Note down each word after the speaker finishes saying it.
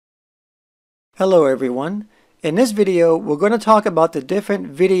Hello everyone. In this video we're going to talk about the different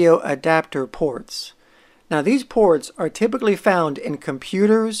video adapter ports. Now these ports are typically found in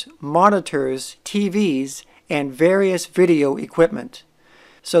computers, monitors, TVs, and various video equipment.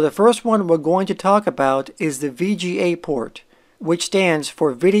 So the first one we're going to talk about is the VGA port, which stands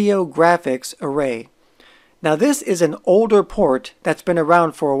for Video Graphics Array. Now this is an older port that's been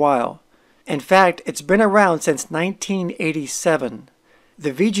around for a while. In fact, it's been around since 1987.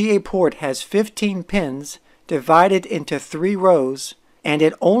 The VGA port has 15 pins divided into 3 rows, and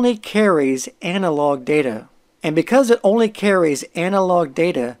it only carries analog data. And because it only carries analog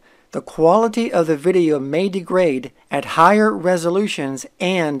data, the quality of the video may degrade at higher resolutions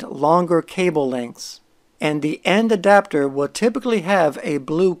and longer cable lengths. And the end adapter will typically have a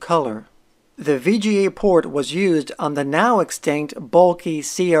blue color. The VGA port was used on the now extinct bulky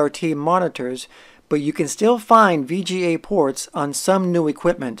CRT monitors, but you can still find VGA ports on some new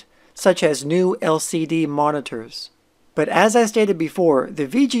equipment, such as new LCD monitors. But as I stated before, the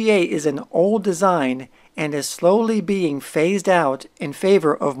VGA is an old design and is slowly being phased out in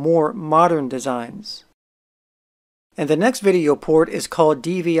favor of more modern designs. And the next video port is called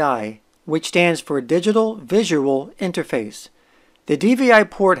DVI, which stands for Digital Visual Interface. The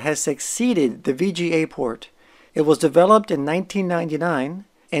DVI port has succeeded the VGA port. It was developed in 1999,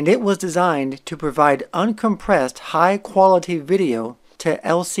 and it was designed to provide uncompressed high-quality video to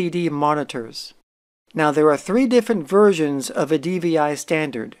LCD monitors. Now there are 3 different versions of a DVI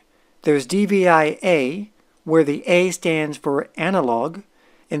standard. There's DVI-A, where the A stands for analog,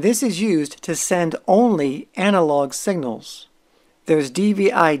 and this is used to send only analog signals. There's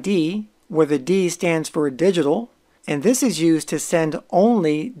DVI-D, where the D stands for digital, and this is used to send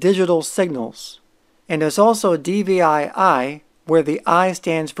only digital signals. And there's also DVI-I, where the I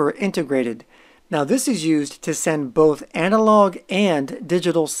stands for integrated. Now this is used to send both analog and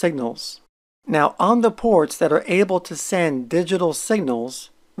digital signals. Now on the ports that are able to send digital signals,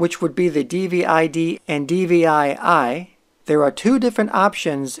 which would be the DVI-D and DVI-I, there are 2 different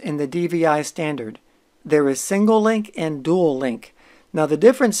options in the DVI standard. There is single link and dual link. Now the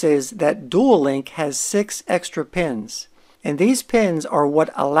difference is that dual link has 6 extra pins, and these pins are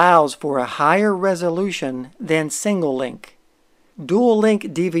what allows for a higher resolution than single link. Dual link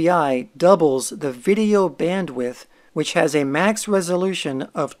DVI doubles the video bandwidth, which has a max resolution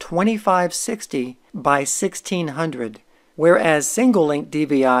of 2560 by 1600, whereas single link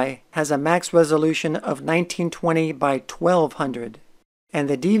DVI has a max resolution of 1920 by 1200. And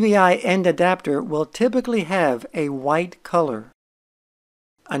the DVI end adapter will typically have a white color.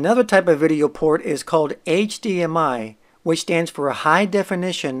 Another type of video port is called HDMI, which stands for a High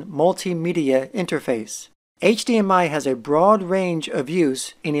Definition Multimedia Interface. HDMI has a broad range of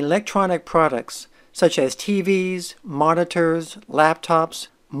use in electronic products such as TVs, monitors, laptops,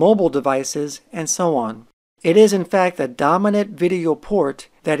 mobile devices, and so on. It is in fact the dominant video port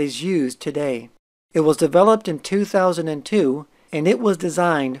that is used today. It was developed in 2002, and it was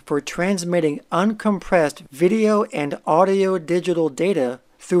designed for transmitting uncompressed video and audio digital data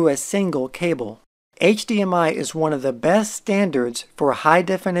through a single cable. HDMI is one of the best standards for high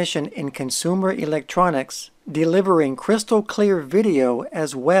definition in consumer electronics, delivering crystal clear video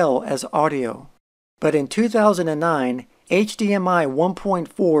as well as audio. But in 2009, HDMI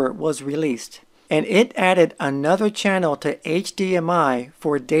 1.4 was released, and it added another channel to HDMI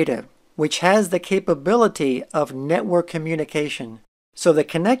for data, which has the capability of network communication. So the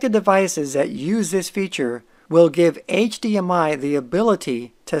connected devices that use this feature will give HDMI the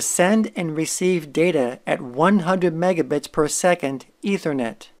ability to send and receive data at 100 megabits per second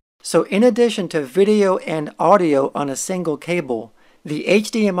Ethernet. So in addition to video and audio on a single cable, the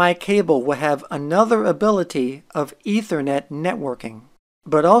HDMI cable will have another ability of Ethernet networking.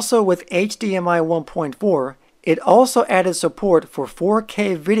 But also with HDMI 1.4, it also added support for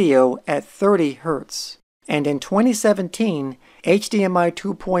 4K video at 30 Hz. And in 2017, HDMI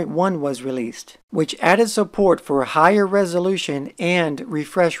 2.1 was released, which added support for higher resolution and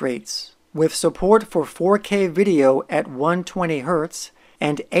refresh rates, with support for 4K video at 120 Hz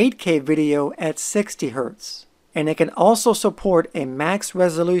and 8K video at 60 Hz. And it can also support a max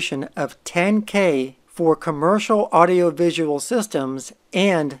resolution of 10K for commercial audiovisual systems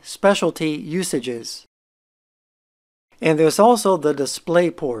and specialty usages. And there's also the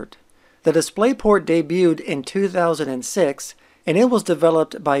DisplayPort. The DisplayPort debuted in 2006, and it was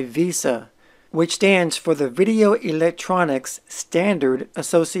developed by VESA, which stands for the Video Electronics Standard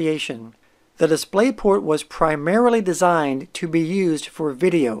Association. The DisplayPort was primarily designed to be used for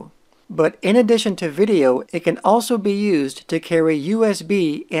video, but in addition to video, it can also be used to carry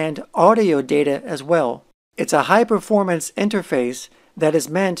USB and audio data as well. It's a high-performance interface that is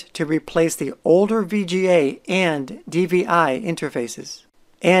meant to replace the older VGA and DVI interfaces.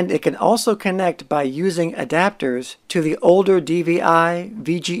 And it can also connect by using adapters to the older DVI,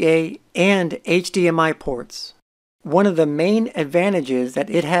 VGA, and HDMI ports. One of the main advantages that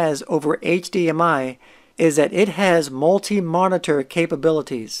it has over HDMI is that it has multi-monitor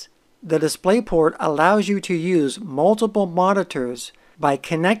capabilities. The DisplayPort allows you to use multiple monitors by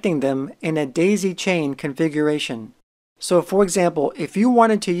connecting them in a daisy chain configuration. So for example, if you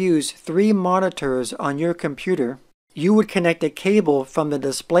wanted to use 3 monitors on your computer, you would connect a cable from the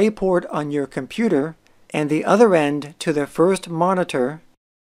DisplayPort on your computer and the other end to the first monitor.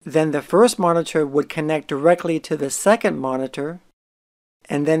 Then the first monitor would connect directly to the second monitor,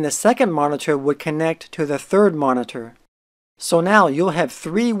 and then the second monitor would connect to the third monitor. So now you'll have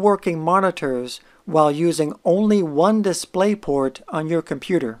 3 working monitors while using only one DisplayPort on your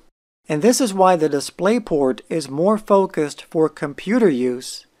computer. And this is why the DisplayPort is more focused for computer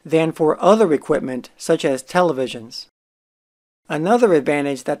use than for other equipment such as televisions. Another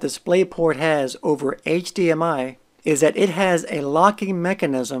advantage that DisplayPort has over HDMI is that it has a locking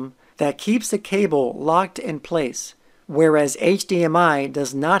mechanism that keeps the cable locked in place, whereas HDMI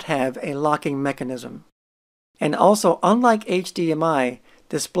does not have a locking mechanism. And also, unlike HDMI,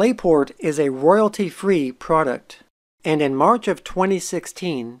 DisplayPort is a royalty-free product. And in March of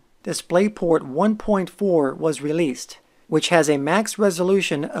 2016, DisplayPort 1.4 was released, which has a max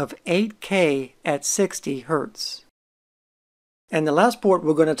resolution of 8K at 60 Hz. And the last port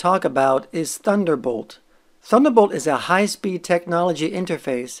we're going to talk about is Thunderbolt. Thunderbolt is a high-speed technology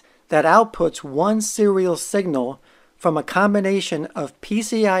interface that outputs one serial signal from a combination of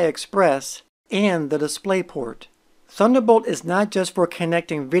PCI Express and the DisplayPort. Thunderbolt is not just for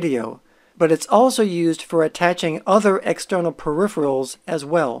connecting video, but it's also used for attaching other external peripherals as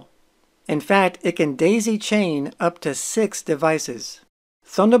well. In fact, it can daisy chain up to 6 devices.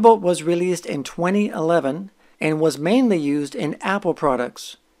 Thunderbolt was released in 2011 and was mainly used in Apple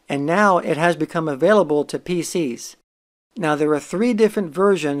products, and now it has become available to PCs. Now there are 3 different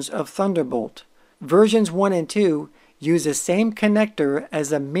versions of Thunderbolt. Versions 1 and 2 use the same connector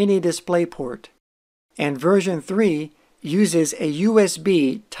as a mini DisplayPort, and version 3 uses a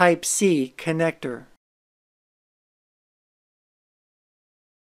USB Type-C connector.